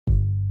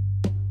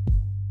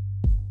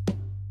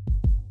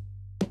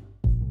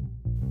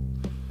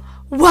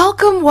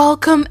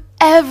Welcome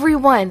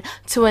everyone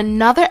to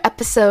another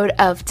episode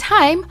of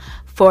Time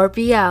for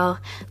BL.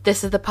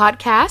 This is the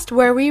podcast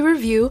where we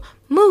review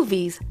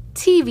movies,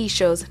 TV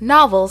shows,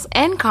 novels,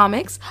 and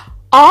comics,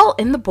 all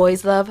in the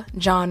boys love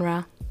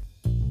genre.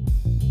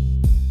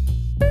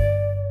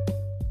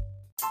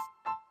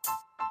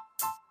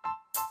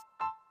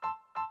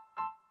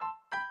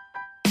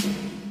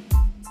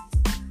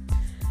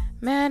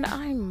 Man,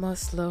 I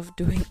must love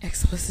doing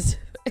expletive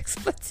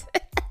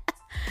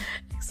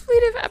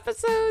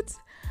episodes.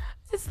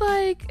 It's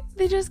like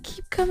they just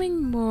keep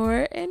coming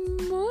more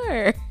and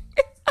more.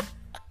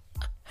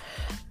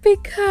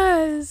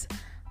 Because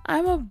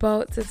I'm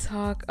about to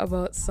talk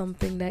about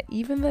something that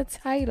even the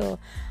title,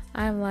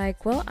 I'm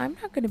like, well, I'm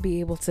not going to be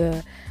able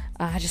to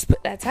just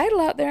put that title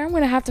out there. I'm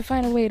going to have to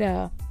find a way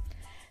to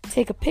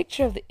take a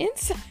picture of the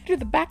inside or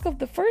the back of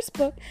the first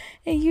book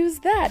and use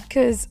that,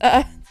 because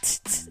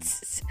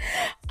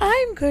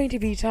I'm going to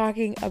be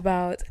talking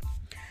about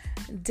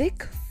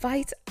Dick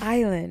Fight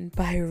Island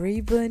by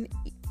Reibun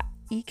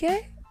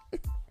Ike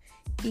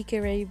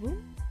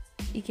Reibun.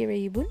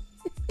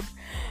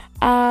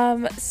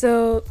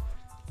 So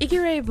Ike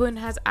Reibun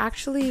has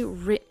actually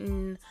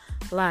written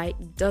like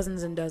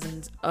dozens and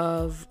dozens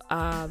of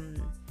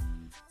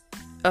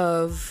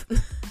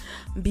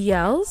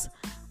BLs.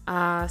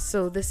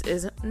 So this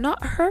is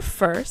not her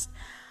first.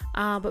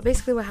 But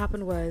basically what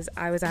happened was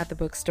I was at the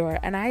bookstore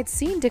and I had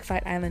seen Dick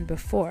Fight Island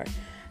before.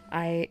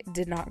 I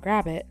did not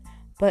grab it.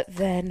 But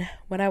then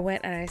when I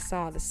went and I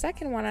saw the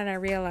second one and I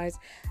realized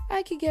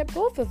I could get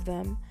both of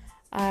them,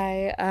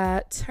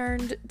 I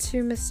turned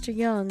to Mr.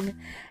 Young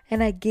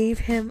and I gave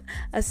him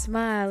a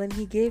smile and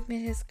he gave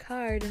me his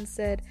card and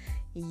said,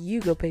 "You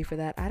go pay for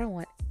that. I don't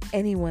want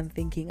anyone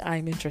thinking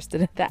I'm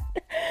interested in that."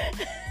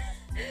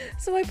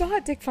 So I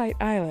bought Dick Fight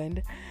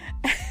Island.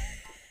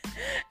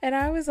 And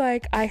I was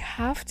like, I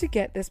have to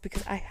get this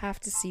because I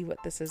have to see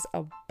what this is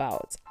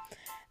about.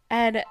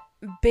 And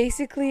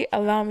basically,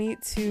 allow me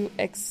to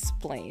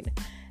explain.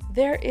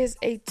 There is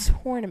a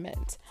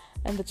tournament,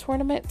 and the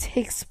tournament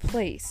takes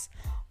place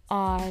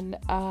on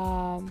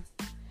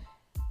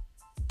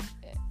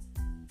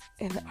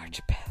in the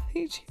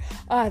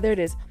archipelago. There it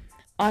is,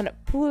 on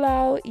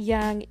Pulau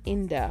Yang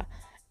Indah,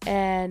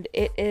 and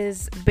it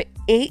is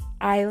 8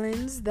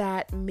 islands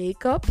that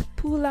make up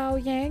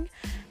Pulau Yang.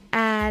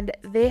 And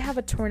they have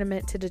a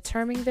tournament to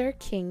determine their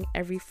king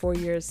every 4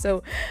 years.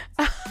 So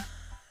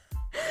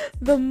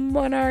the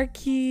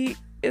monarchy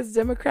is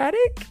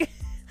democratic?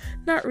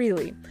 Not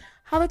really.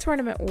 How the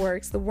tournament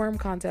works, the worm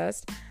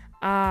contest,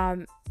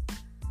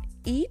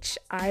 each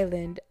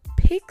island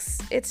picks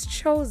its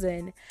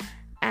chosen,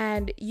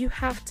 and you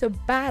have to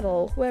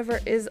battle. Whoever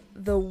is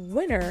the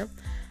winner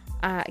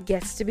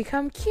gets to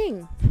become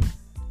king.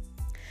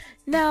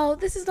 Now,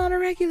 this is not a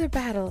regular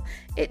battle.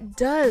 It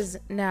does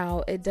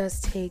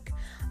take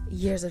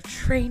years of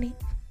training.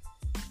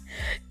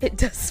 It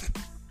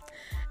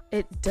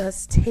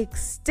does take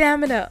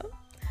stamina.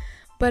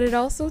 But it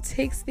also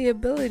takes the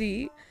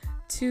ability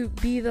to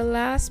be the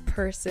last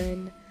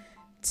person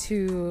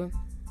to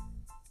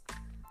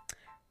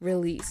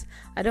release.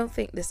 I don't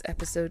think this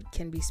episode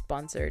can be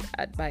sponsored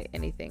by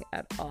anything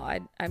at all.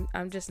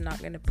 I'm just not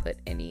going to put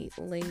any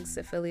links,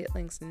 affiliate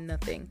links,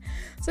 nothing.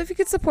 So if you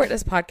could support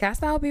this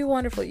podcast, that would be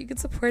wonderful. You could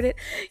support it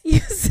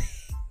using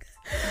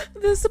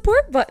the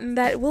support button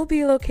that will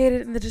be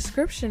located in the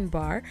description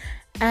bar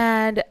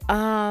and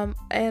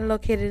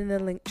located in the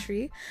link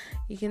tree.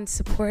 You can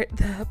support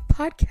the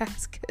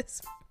podcast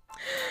because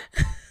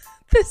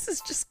this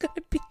is just going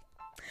to be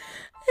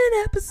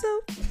an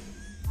episode.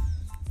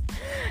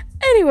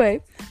 Anyway,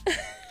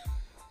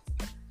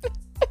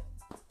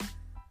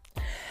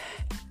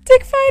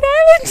 Dick Fight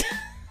Island.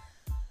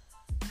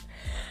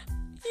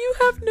 You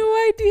have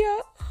no idea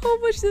how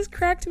much this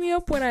cracked me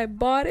up when I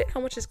bought it, how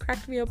much this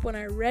cracked me up when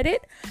I read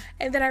it.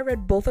 And then I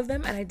read both of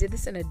them, and I did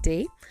this in a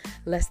day,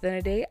 less than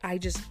a day. I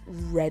just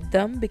read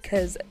them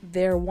because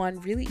they're, 1,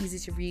 really easy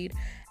to read,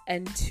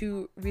 and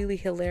 2, really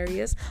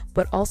hilarious,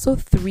 but also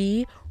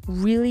 3,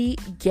 really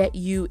get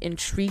you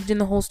intrigued in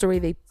the whole story.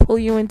 They pull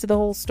you into the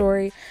whole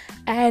story,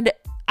 and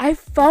I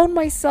found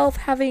myself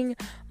having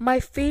my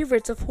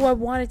favorites of who I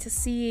wanted to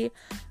see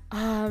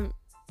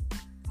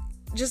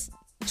just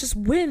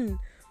win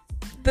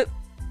the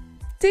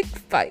dick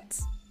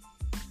fights.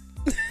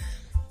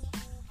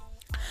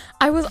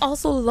 I was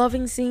also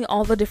loving seeing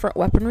all the different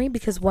weaponry,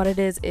 because what it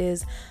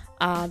is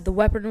the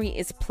weaponry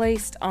is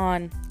placed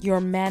on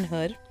your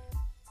manhood.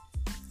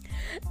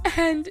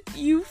 And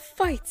you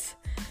fight.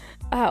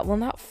 Well,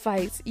 not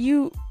fight.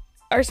 You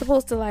are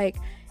supposed to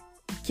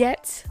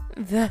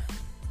you're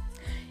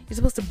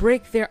supposed to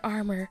break their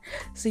armor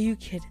so you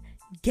could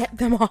get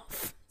them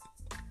off.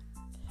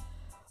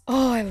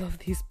 Oh, I love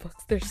these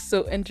books. They're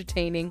so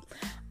entertaining.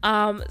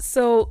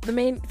 So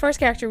the first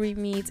character we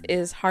meet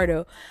is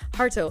Haruto.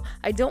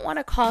 I don't want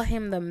to call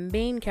him the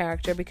main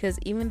character because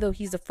even though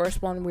he's the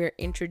first one we're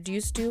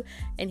introduced to,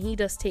 and he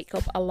does take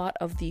up a lot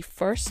of the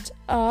first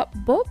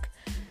book,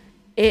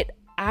 it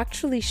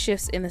actually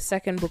shifts in the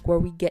second book where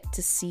we get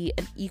to see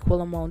an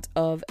equal amount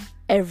of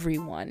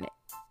everyone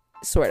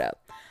sort of.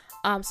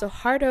 So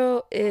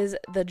Hardo is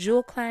the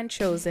Jewel Clan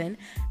chosen,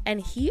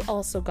 and he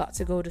also got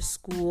to go to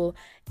school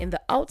in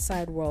the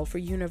outside world for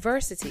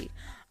university.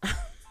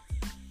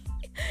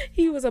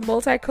 He was a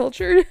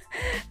multicultural.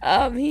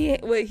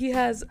 He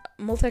has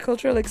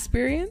multicultural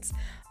experience.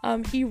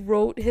 He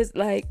wrote his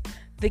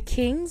the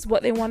kings,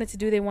 what they wanted to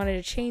do. They wanted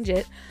to change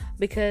it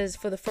because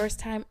for the first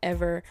time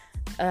ever,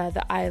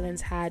 the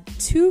islands had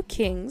two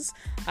kings,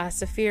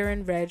 Saphir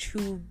and Reg,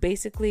 who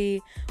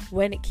basically,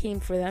 when it came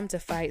for them to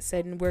fight,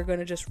 said, we're going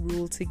to just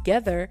rule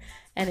together.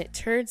 And it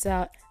turns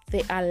out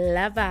they are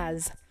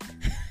lovers.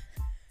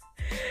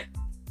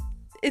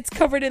 It's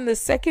covered in the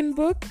second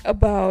book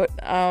about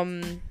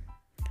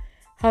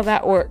how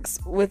that works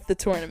with the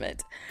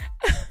tournament.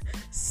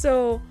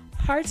 So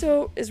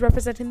Harto is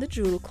representing the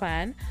Jewel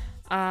Clan,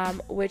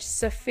 which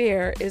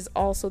Saphir is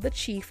also the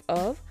chief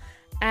of.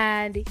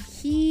 And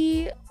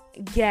he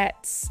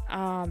gets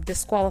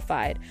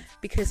disqualified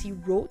because he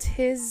wrote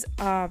his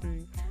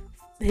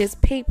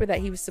paper that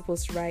he was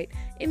supposed to write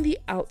in the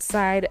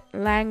outside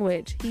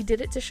language. He did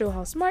it to show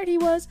how smart he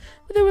was,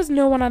 but there was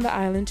no one on the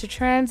island to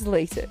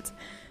translate it.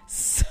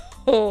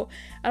 So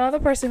another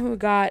person who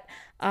got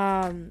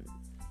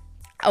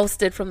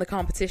ousted from the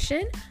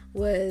competition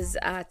was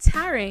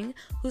Taring,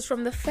 who's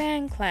from the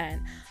Fang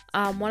clan.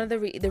 One of the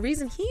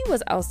reason he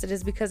was ousted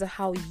is because of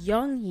how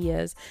young he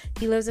is.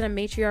 He lives in a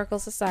matriarchal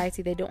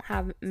society. They don't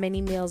have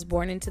many males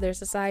born into their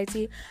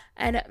society,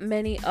 and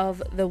many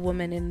of the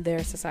women in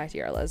their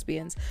society are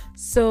lesbians.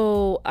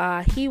 So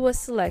he was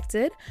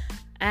selected,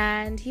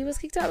 and he was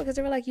kicked out because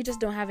they were like, you just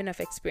don't have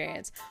enough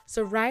experience.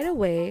 So right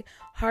away,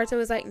 Harto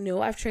is like,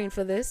 no, I've trained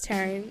for this.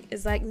 Taring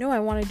is like, no, I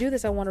want to do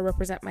this. I want to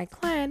represent my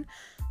clan.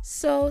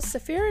 So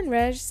Saphir and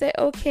Reg say,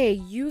 okay,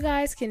 you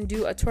guys can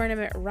do a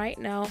tournament right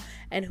now,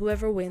 and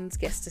whoever wins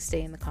gets to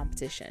stay in the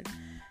competition.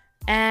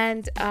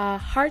 And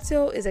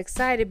Harto is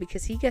excited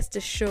because he gets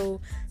to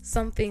show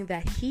something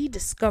that he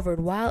discovered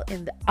while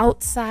in the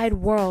outside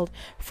world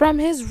from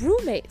his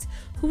roommate,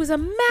 who is a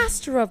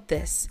master of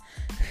this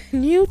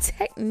new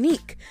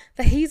technique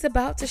that he's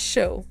about to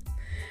show.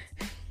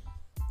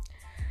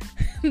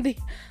 The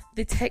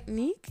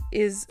technique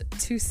is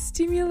to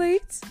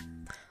stimulate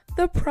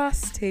the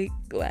prostate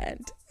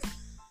gland.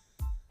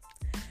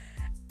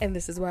 And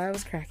this is why I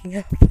was cracking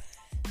up.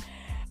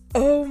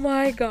 Oh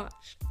my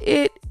gosh.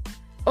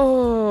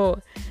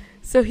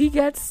 So he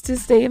gets to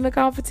stay in the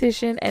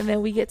competition, and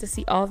then we get to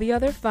see all the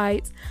other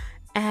fights,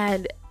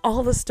 and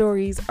all the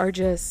stories are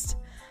just,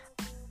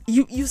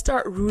 you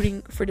start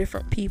rooting for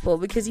different people,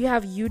 because you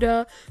have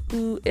Yuta,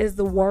 who is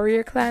the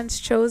warrior clan's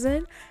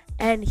chosen,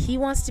 and he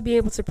wants to be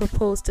able to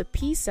propose to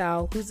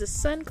Pisao, who's the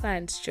Sun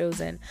clan's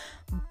chosen.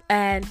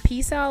 And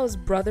Pisao's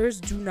brothers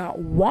do not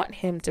want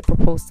him to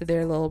propose to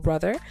their little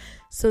brother,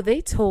 so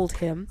they told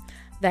him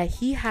that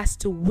he has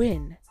to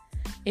win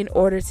in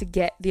order to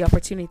get the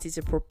opportunity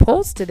to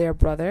propose to their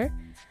brother.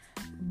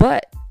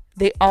 But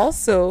they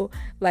also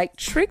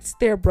tricked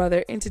their brother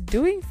into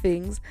doing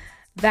things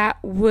that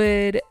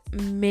would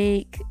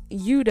make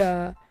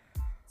Yuta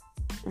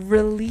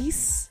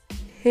release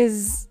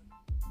his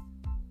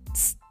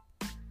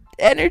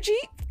energy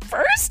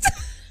first.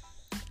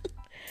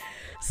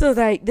 So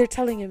they're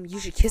telling him, you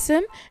should kiss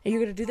him and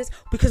you're gonna do this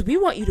because we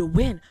want you to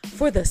win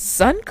for the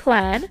Sun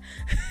clan.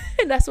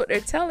 And that's what they're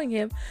telling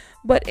him.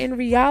 But in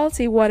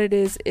reality, what it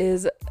is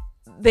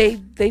they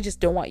just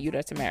don't want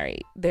Yuta to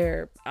marry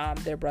their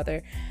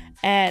brother.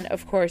 And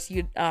of course,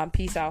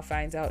 Pisao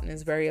finds out and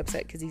is very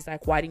upset because he's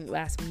like, why didn't you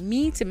ask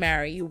me to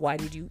marry you? Why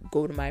did you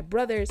go to my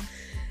brothers?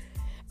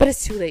 But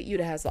it's too late.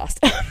 Yuta has lost.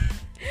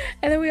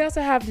 And then we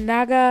also have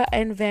Naga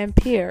and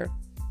Vampire.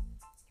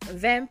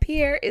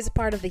 Vampire is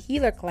part of the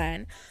Healer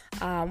clan,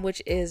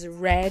 which is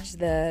Reg,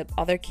 the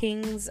other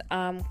king's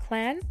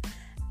clan.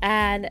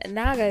 And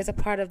Naga is a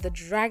part of the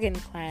Dragon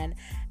clan,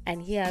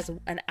 and he has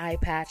an eye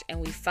patch.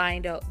 And we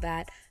find out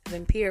that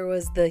Vampire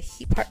was the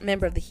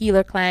member of the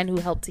Healer clan who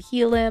helped to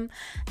heal him.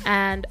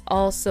 And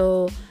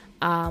also,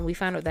 we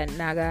found out that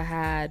Naga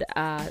had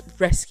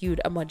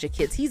rescued a bunch of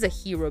kids. He's a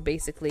hero,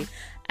 basically.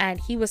 And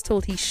he was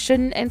told he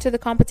shouldn't enter the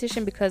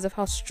competition because of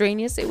how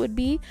strenuous it would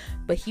be.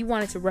 But he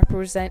wanted to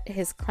represent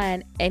his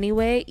clan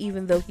anyway,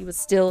 even though he was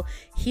still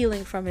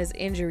healing from his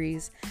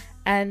injuries.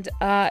 And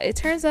it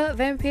turns out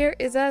Vampire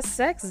is a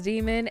sex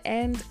demon,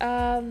 and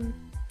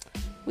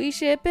we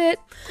ship it.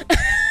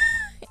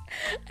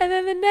 And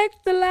then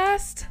the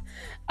last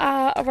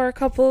of our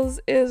couples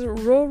is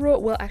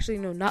Roro. Well, actually,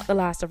 no, not the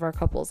last of our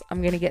couples.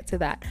 I'm gonna get to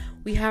that.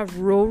 We have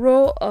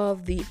Roro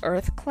of the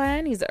Earth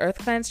Clan. He's the Earth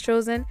Clan's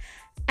chosen,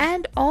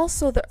 and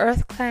also the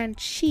Earth Clan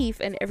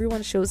chief, and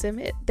everyone shows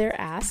him their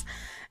ass.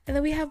 And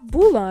then we have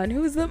Bulan,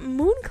 who is the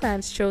Moon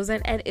Clan's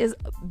chosen and is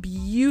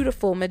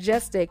beautiful,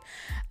 majestic,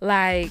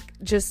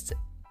 he's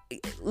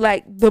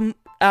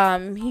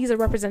a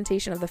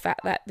representation of the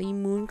fact that the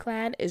Moon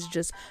Clan is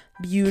just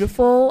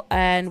beautiful.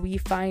 And we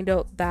find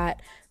out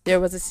that there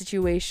was a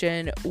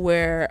situation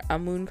where a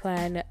Moon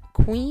Clan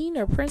queen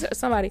or prince or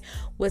somebody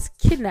was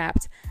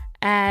kidnapped,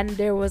 and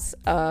there was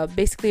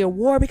basically a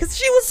war because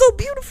she was so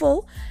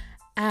beautiful.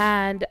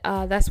 And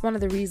that's one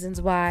of the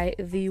reasons why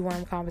the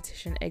worm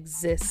competition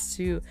exists,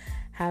 to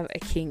have a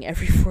king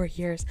every 4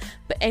 years.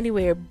 But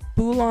anyway,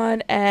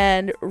 Bulan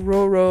and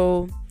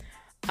Roro,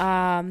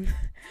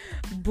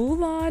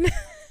 Bulan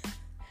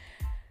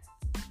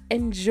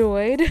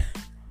enjoyed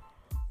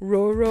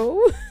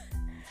Roro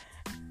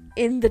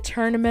in the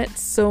tournament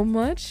so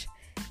much,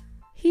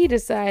 he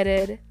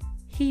decided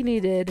he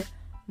needed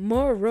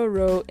more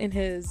Roro in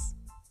his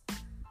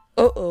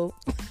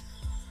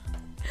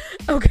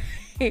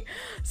okay,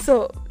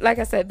 so like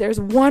I said, there's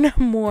one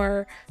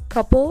more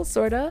couple,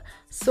 sorta.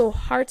 So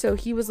Haruto,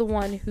 he was the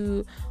one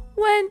who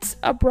went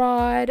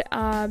abroad.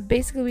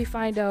 Basically, we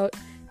find out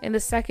in the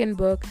second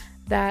book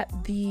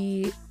that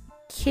the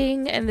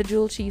king and the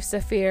jewel chief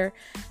Saphir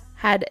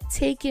had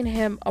taken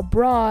him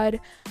abroad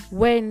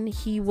when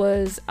he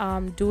was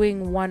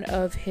doing one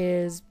of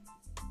his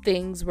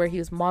things where he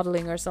was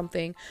modeling or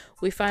something.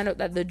 We find out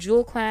that the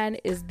Jewel Clan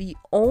is the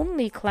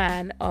only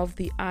clan of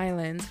the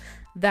islands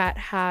that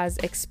has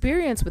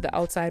experience with the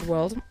outside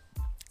world.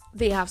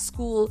 They have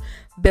school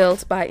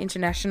built by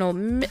international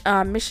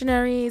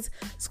missionaries.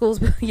 Schools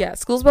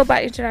built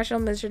by international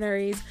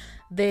missionaries.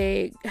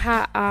 They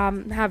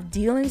have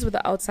dealings with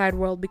the outside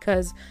world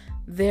because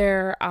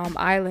their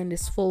island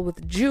is full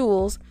with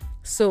jewels,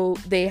 so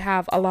they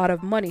have a lot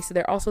of money. So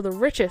they're also the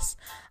richest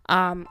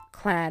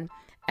clan.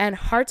 And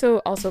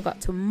Haruto also got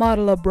to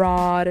model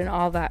abroad and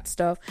all that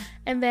stuff.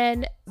 And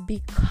then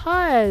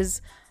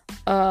because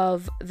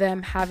of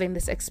them having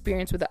this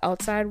experience with the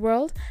outside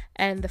world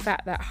and the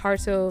fact that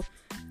Haruto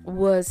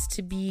was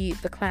to be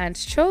the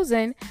clan's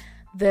chosen,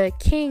 the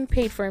king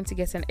paid for him to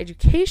get an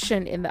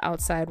education in the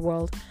outside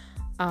world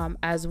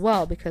as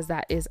well, because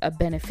that is a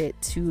benefit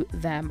to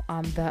them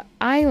on the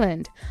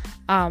island.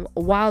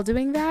 While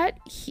doing that,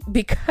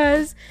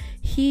 because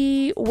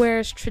he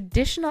wears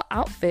traditional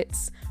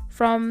outfits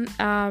from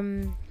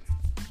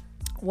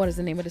what is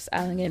the name of this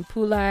island again?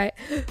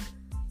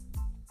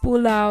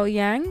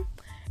 Pulaoyang.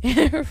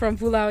 From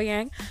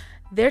Pulaoyang.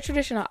 Their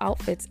traditional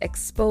outfits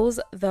expose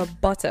the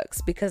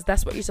buttocks, because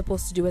that's what you're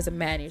supposed to do as a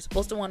man. You're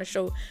supposed to want to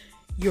show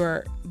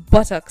your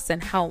buttocks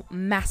and how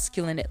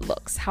masculine it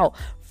looks, how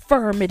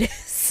firm it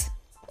is.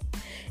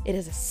 It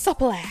is a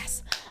supple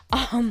ass.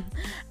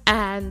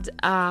 And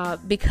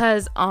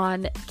because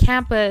on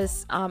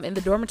campus, in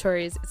the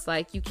dormitories, it's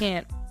like you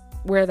can't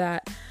wear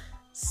that.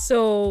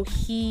 So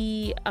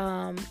his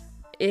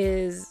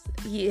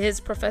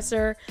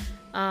professor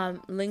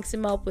links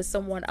him up with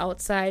someone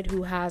outside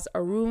who has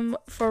a room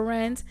for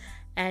rent,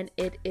 and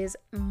it is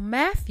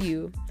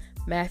Matthew.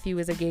 Matthew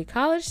is a gay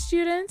college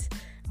student,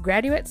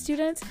 graduate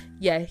student.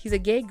 Yeah, he's a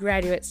gay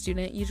graduate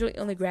student. Usually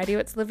only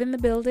graduates live in the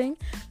building,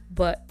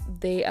 but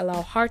they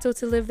allow Haruto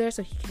to live there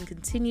so he can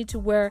continue to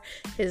wear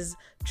his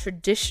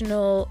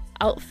traditional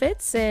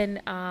outfits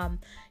and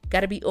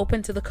gotta be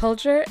open to the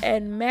culture.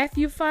 And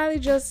Matthew finally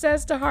just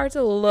says to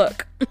Haruto,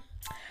 look,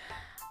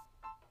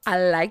 I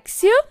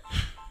likes you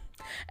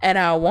and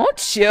I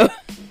want you.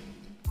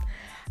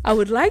 I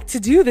would like to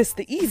do this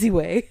the easy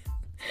way,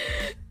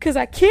 because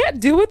I can't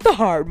do it the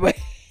hard way.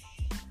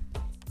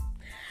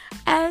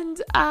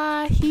 And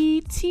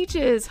he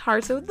teaches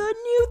Haruto the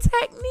new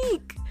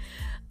technique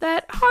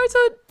that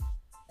Haruto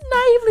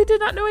naively did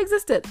not know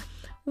existed.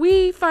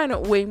 We find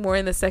out way more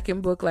in the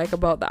second book, like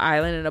about the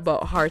island and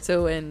about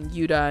Haruto and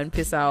Yuta and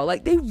Pisao.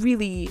 Like, they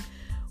really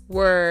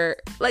were,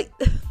 like,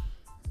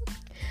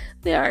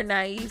 they are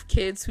naive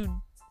kids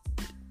who,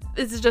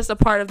 this is just a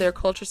part of their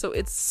culture, so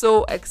it's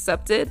so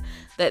accepted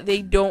that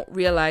they don't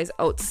realize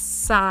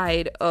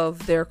outside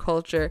of their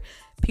culture,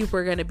 people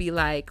are going to be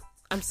like,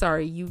 I'm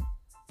sorry,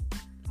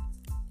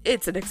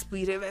 it's an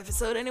expletive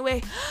episode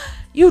anyway,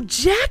 you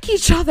jack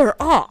each other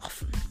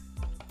off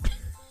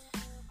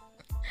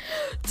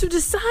to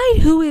decide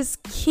who is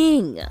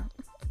king.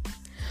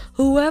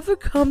 Whoever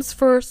comes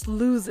first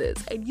loses.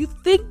 And you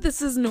think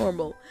this is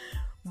normal,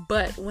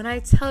 but when I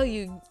tell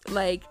you,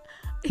 like,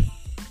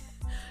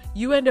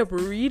 you end up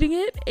reading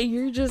it and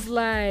you're just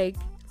like,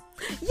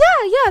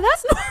 yeah,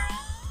 that's normal.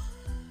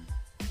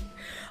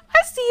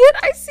 I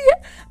see it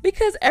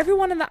because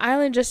everyone on the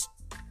island just,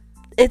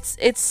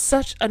 it's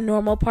such a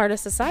normal part of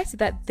society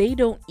that they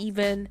don't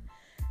even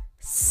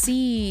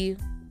see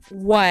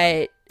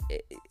what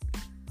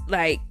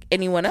like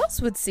anyone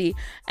else would see.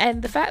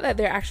 And the fact that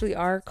there actually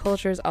are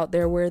cultures out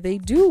there where they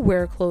do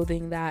wear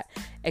clothing that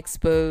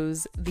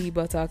expose the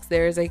buttocks.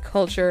 There is a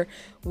culture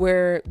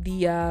where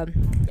the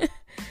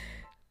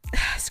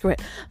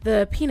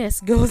the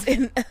penis goes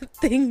in a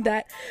thing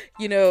that,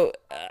 you know,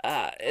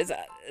 is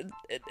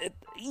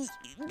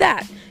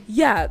that.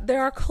 Yeah,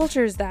 there are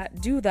cultures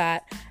that do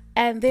that,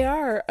 and they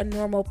are a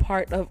normal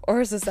part of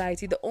our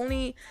society. The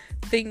only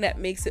thing that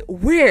makes it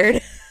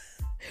weird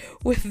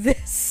with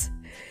this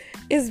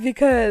is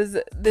because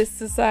this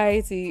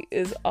society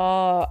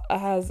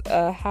has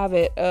a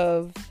habit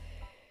of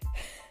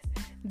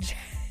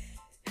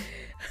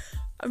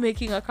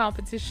making a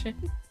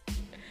competition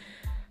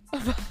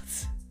about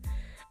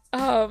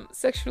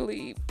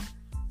sexually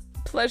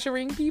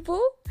pleasuring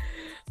people,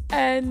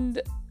 and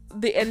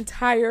the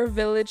entire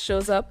village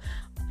shows up.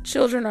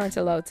 children aren't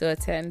allowed to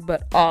attend,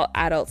 but all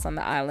adults on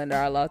the island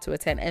are allowed to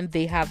attend, and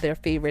they have their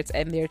favorites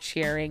and they're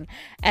cheering,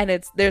 and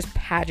there's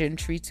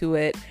pageantry to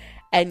it,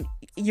 and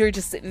you're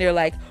just sitting there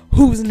like,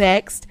 who's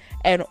next,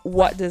 and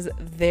what does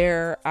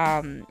their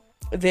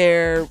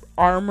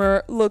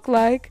armor look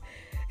like?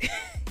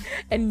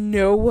 And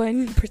no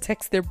one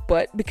protects their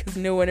butt because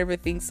no one ever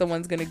thinks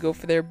someone's gonna go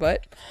for their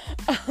butt.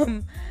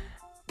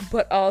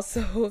 But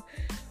also,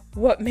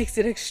 what makes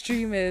it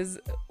extreme is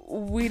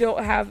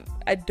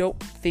I don't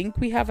think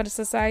we have a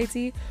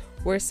society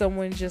where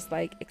someone just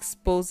like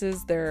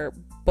exposes their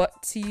butt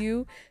to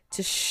you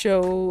to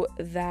show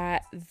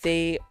that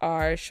they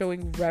are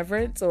showing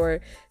reverence,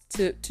 or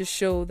to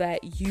show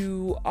that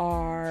you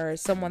are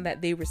someone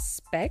that they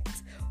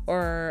respect,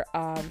 or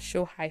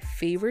show high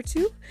favor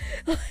to.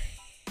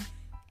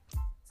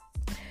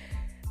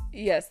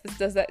 Yes, this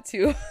does that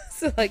too.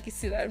 So like, you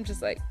see that, I'm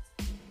just like,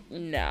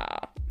 nah,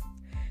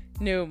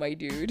 no, my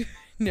dude,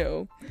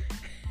 no.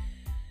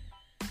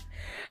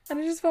 And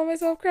I just found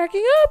myself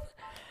cracking up.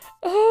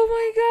 Oh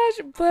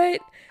my gosh.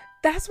 But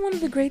that's one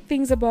of the great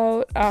things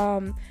about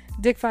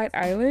Dick Fight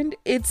Island.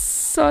 It's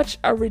such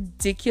a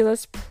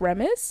ridiculous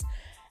premise,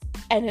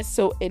 and it's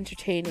so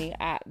entertaining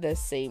at the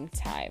same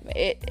time.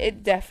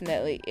 It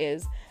definitely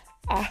is.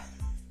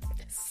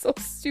 So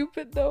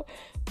stupid though,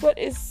 but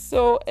it's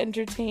so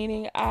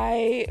entertaining.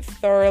 I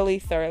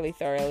thoroughly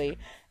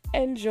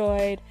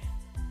enjoyed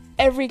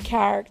every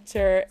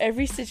character,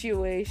 every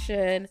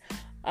situation.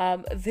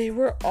 They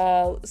were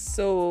all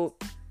so,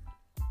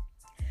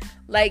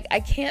 like, I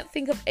can't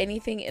think of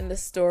anything in the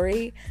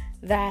story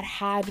that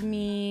had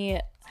me,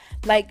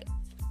 like,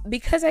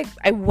 because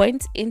I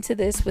went into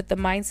this with the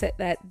mindset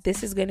that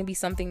this is going to be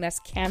something that's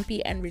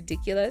campy and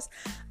ridiculous,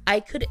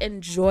 I could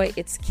enjoy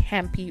its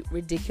campy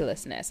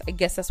ridiculousness. I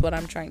guess that's what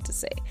I'm trying to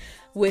say.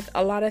 With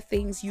a lot of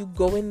things, you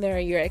go in there,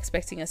 you're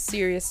expecting a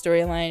serious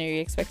storyline, or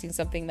you're expecting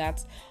something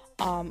that's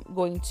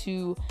going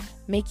to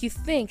make you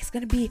think. It's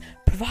going to be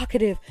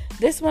provocative.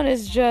 This one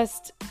is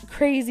just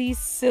crazy,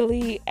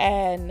 silly,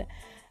 and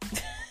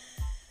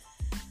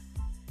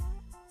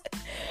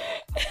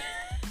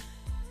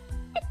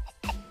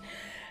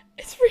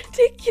it's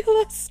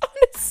ridiculous,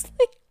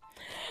 honestly.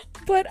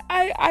 But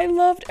I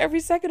loved every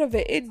second of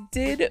it. It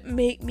did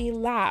make me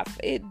laugh.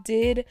 It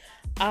did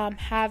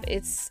have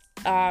its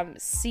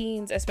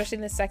scenes, especially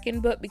in the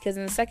second book, because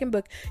in the second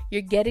book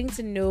you're getting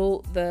to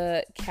know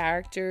the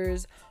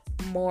characters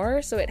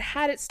more. So it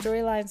had its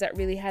storylines that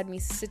really had me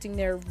sitting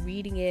there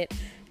reading it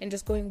and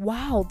just going,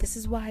 wow, this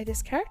is why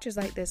this character's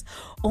like this.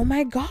 Oh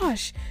my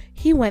gosh,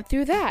 he went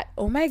through that.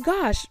 Oh my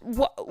gosh,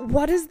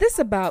 what is this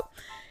about?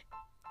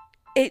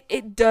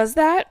 It does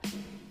that,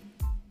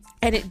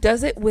 and it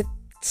does it with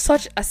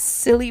such a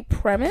silly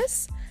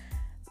premise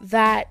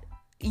that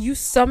you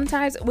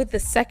sometimes, with the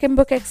second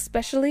book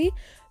especially,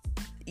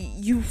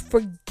 you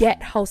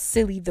forget how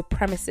silly the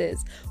premise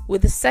is.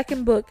 With the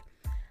second book,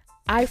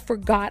 I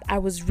forgot I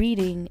was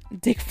reading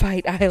Dick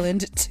Fight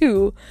Island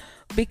 2,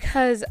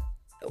 because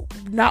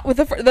not with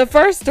the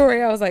first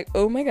story, I was like,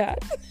 oh my god.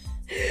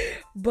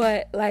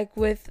 But like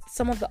with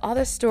some of the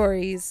other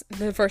stories,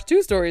 the first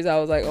two stories, I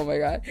was like, oh my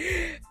god.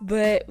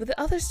 But with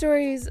the other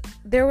stories,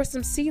 there were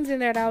some scenes in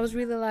there that I was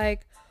really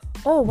like,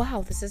 oh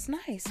wow, this is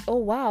nice. Oh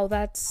wow,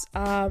 that's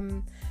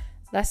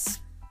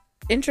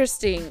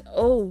interesting.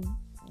 Oh,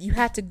 you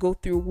had to go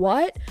through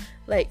what?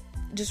 Like,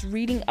 just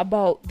reading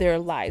about their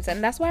lives.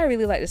 And that's why I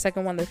really like the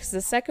second one, because the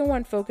second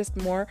one focused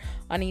more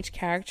on each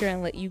character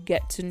and let you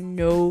get to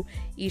know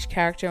each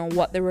character and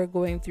what they were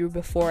going through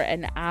before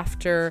and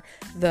after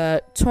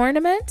the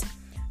tournament.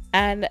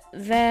 And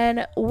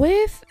then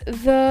with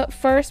the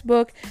first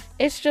book,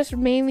 it's just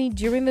mainly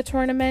during the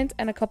tournament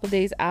and a couple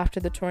days after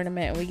the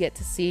tournament, and we get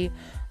to see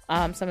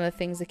some of the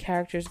things the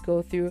characters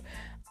go through.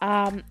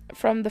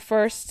 From the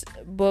first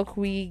book,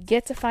 we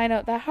get to find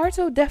out that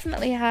Haruto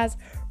definitely has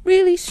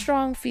really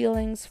strong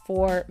feelings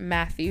for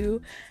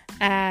Matthew,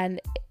 and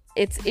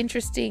it's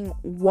interesting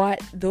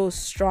what those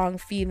strong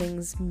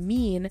feelings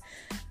mean,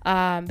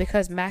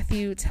 because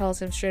Matthew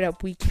tells him straight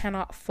up, we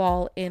cannot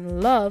fall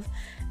in love,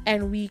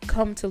 and we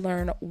come to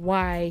learn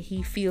why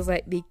he feels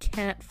like they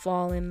can't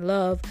fall in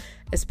love,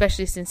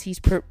 especially since he's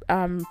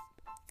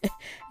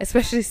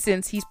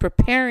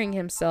preparing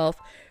himself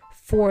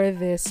for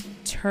this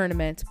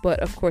tournament. But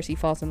of course he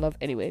falls in love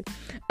anyway.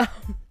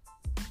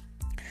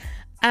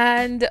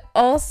 And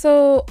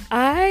also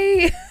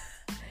I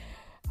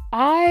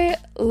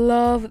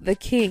love the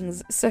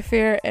kings,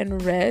 Saphir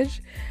and Reg,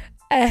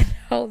 and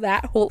how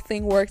that whole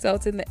thing works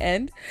out in the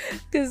end,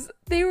 because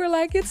they were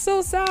like, it's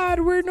so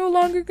sad, we're no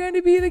longer going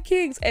to be the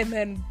kings, and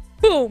then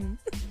boom,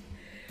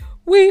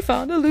 we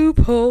found a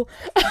loophole.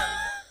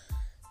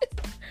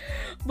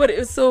 But it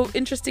was so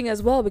interesting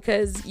as well,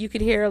 because you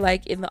could hear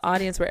like in the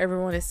audience where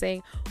everyone is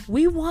saying,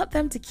 we want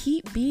them to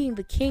keep being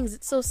the kings.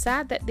 It's so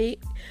sad that they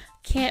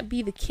can't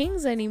be the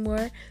kings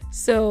anymore.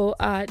 So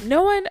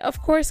no one,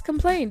 of course,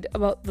 complained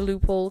about the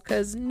loophole,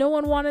 because no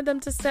one wanted them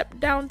to step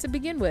down to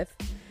begin with.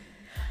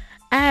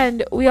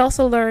 And we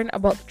also learn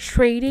about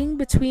trading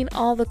between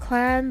all the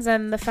clans,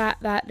 and the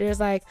fact that there's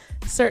like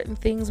certain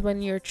things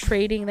when you're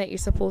trading that you're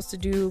supposed to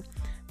do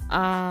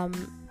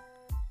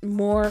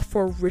more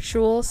for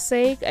ritual's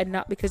sake and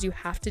not because you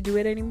have to do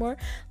it anymore.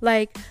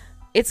 Like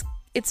it's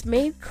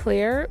made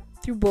clear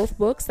through both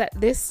books that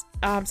this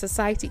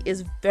society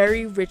is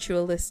very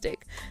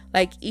ritualistic.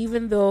 Like,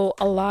 even though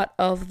a lot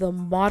of the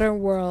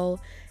modern world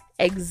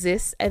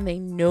exists and they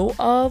know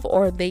of,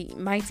 or they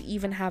might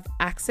even have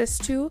access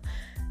to,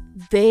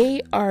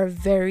 they are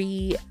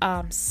very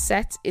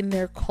set in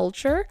their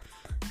culture,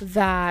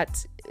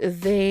 that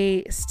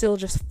they still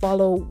just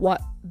follow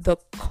what the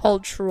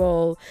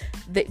cultural,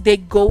 they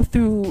go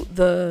through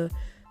the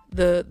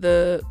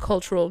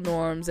cultural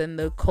norms and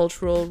the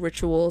cultural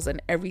rituals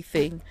and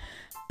everything,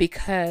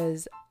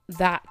 because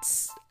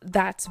that's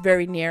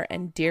very near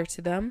and dear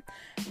to them,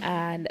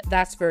 and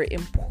that's very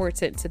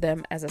important to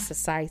them as a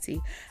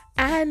society.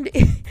 And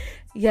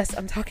yes,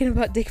 I'm talking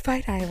about Dick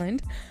Fight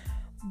Island,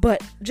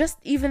 but just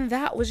even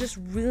that was just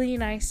really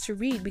nice to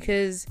read,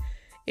 because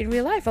in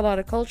real life, a lot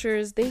of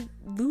cultures, they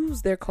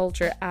lose their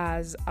culture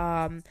as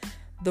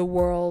the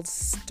world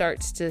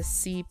starts to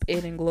seep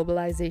in and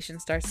globalization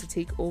starts to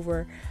take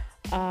over.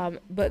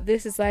 But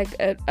this is like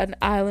an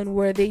island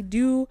where they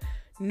do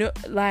know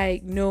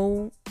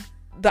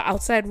the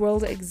outside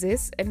world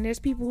exists, and there's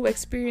people who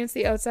experience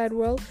the outside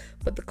world,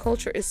 but the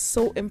culture is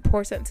so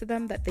important to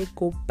them that they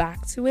go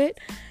back to it.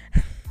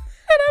 And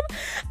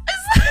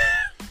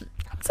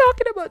I'm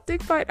talking about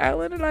Dick Fight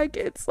Island, and like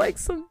it's like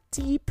some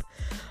deep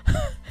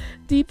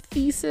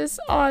thesis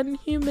on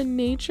human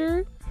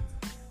nature.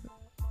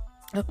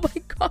 Oh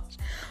my gosh,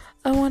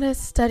 I want to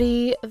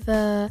study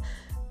the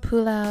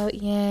Pulau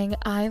Yang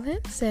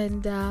Islands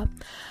and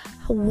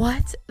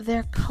what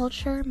their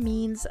culture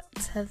means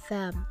to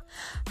them.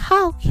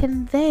 How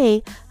can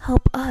they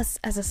help us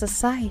as a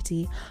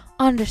society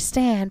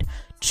understand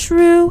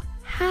true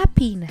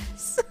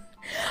happiness?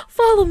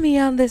 Follow me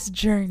on this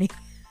journey.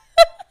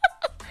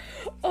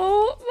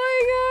 Oh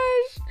my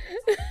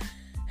gosh.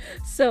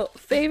 So,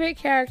 favorite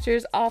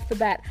characters off the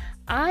bat.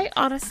 I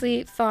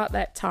honestly thought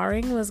that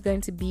Taring was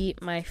going to be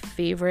my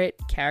favorite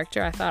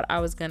character. I thought I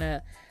was going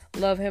to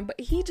love him, but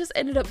he just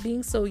ended up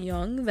being so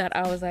young that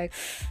I was like,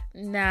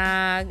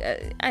 nah,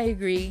 I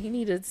agree. You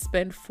need to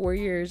spend 4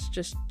 years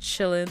just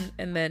chilling,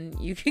 and then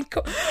you can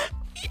go.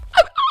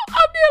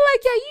 I'm there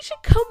like, yeah, you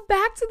should come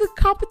back to the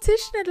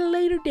competition at a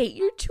later date.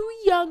 You're too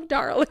young,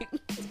 darling.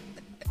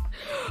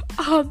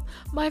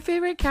 My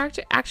favorite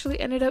character actually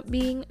ended up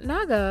being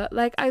Naga.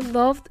 Like, I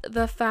loved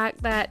the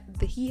fact that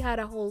he had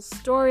a whole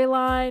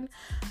storyline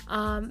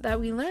that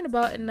we learned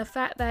about, and the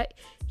fact that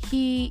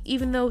he,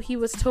 even though he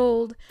was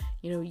told,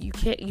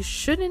 you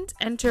shouldn't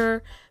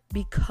enter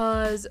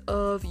because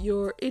of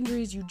your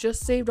injuries, you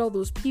just saved all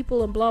those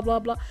people and blah blah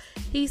blah,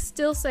 he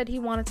still said he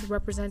wanted to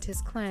represent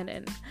his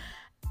clan,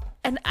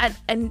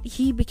 and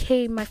he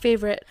became my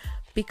favorite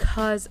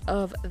because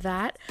of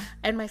that.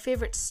 And my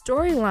favorite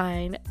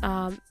storyline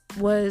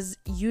was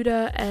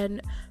Yuta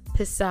and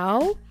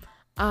Pisao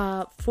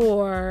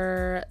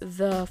for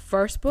the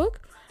first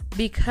book,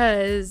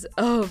 because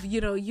of,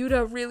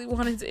 Yuta really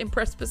wanting to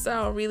impress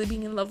Pisao, really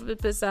being in love with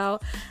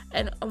Pisao,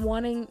 and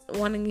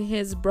wanting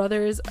his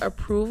brother's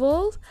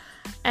approval,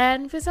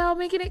 and Pisao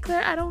making it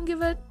clear, I don't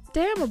give a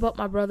damn about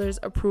my brother's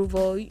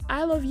approval.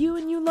 I love you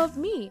and you love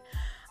me.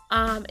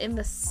 In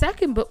the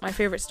second book, my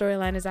favorite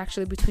storyline is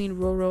actually between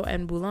Roro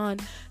and Bulan,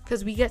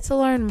 because we get to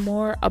learn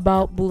more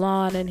about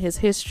Bulan and his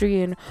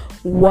history and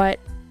what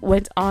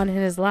went on in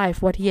his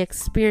life, what he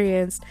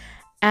experienced,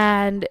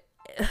 and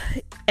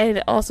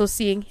also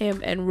seeing him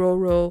and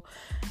Roro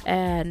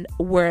and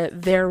where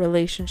their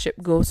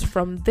relationship goes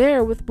from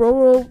there, with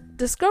Roro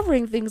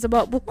discovering things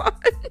about Bulan.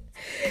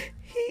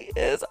 He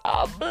is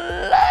a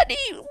bloody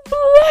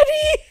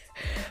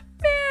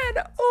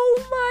man.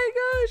 Oh my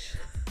gosh.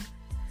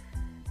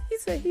 He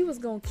said he was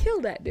gonna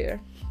kill that deer.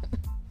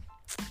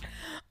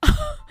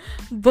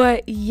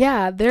 But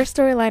yeah, their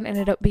storyline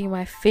ended up being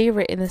my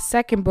favorite in the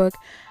second book.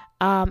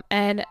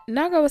 And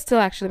Naga was still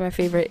actually my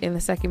favorite in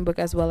the second book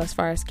as well, as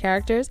far as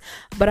characters.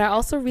 But I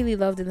also really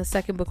loved in the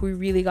second book, we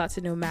really got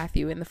to know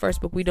Matthew. In the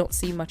first book, we don't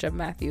see much of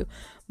Matthew.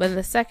 But in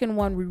the second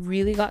one, we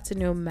really got to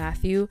know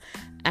Matthew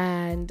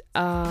and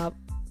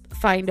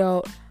find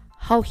out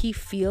how he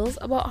feels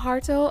about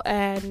Haruto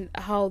and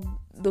how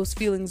those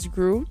feelings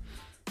grew.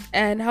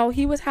 And how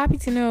he was happy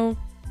to know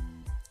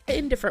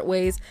in different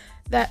ways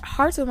that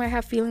Haruto might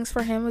have feelings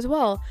for him as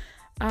well.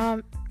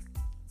 Yeah.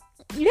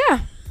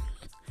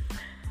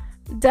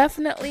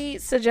 Definitely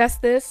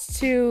suggest this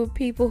to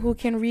people who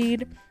can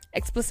read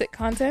explicit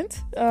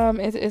content.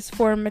 It is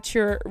for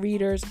mature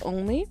readers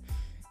only.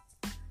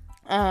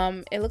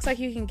 It looks like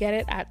you can get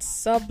it at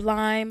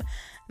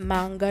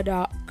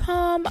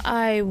sublimemanga.com.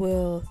 I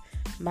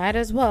might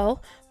as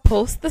well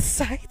post the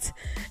site.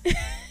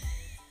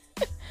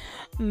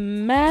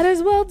 Might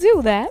as well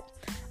do that.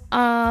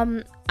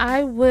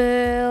 I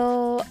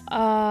will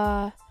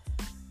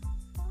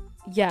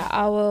yeah,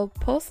 I will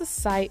post the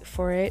site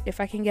for it. If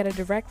I can get a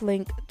direct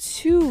link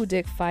to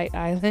Dick Fight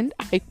Island,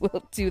 I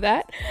will do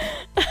that.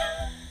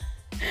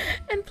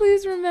 And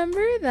please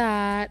remember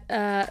that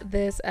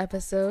this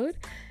episode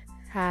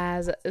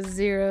has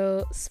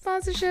 0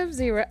 sponsorship,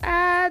 0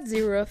 ads,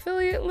 0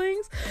 affiliate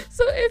links.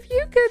 So if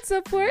you could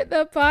support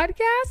the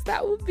podcast,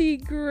 that would be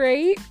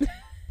great.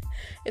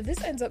 If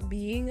this ends up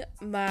being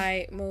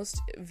my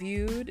most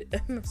listened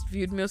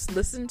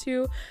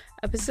to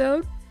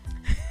episode,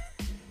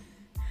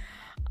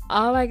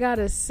 all I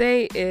gotta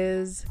say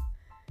is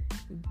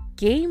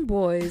Game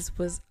Boys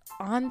was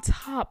on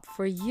top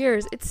for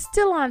years. It's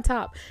still on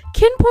top.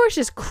 Kin Porsche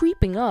is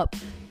creeping up,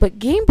 but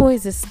Game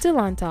Boys is still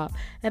on top.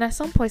 And at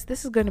some point,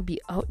 this is going to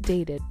be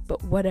outdated,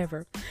 but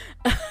whatever.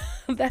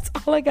 That's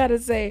all I gotta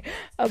say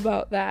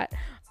about that.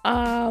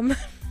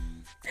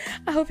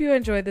 I hope you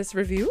enjoyed this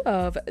review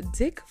of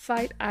Dick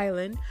Fight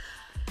Island.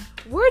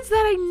 Words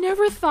that I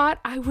never thought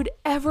I would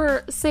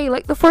ever say.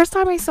 Like, the first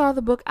time I saw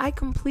the book, I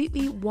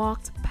completely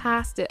walked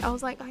past it. I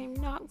was like, I'm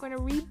not going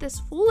to read this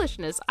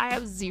foolishness. I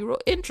have 0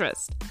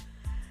 interest.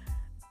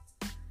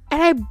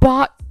 And I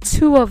bought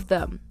 2 of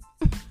them.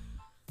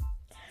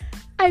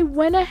 I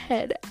went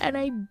ahead and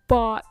I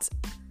bought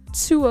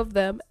 2 of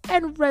them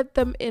and read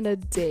them in a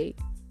day.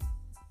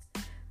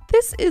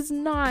 This is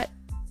not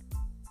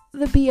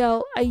the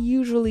BL I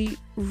usually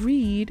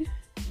read.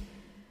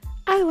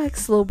 I like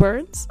slow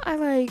burns. I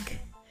like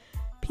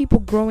people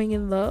growing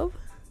in love.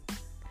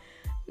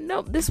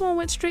 Nope, this one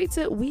went straight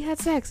to we had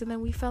sex and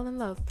then we fell in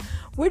love.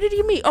 Where did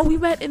you meet? Oh, we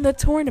met in the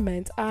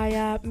tournament.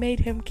 I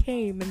made him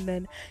came and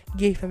then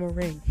gave him a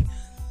ring.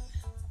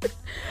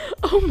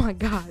 Oh my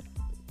god.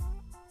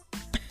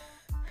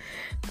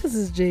 This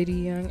is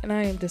JD Young and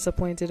I am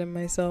disappointed in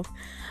myself.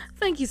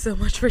 Thank you so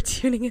much for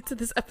tuning into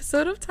this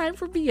episode of Time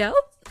for BL.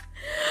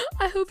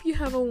 I hope you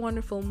have a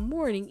wonderful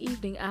morning,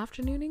 evening,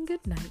 afternoon, and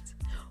good night.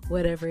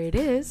 Whatever it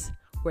is,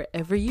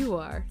 wherever you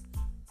are.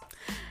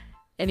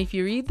 And if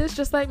you read this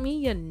just like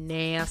me, you're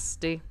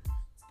nasty.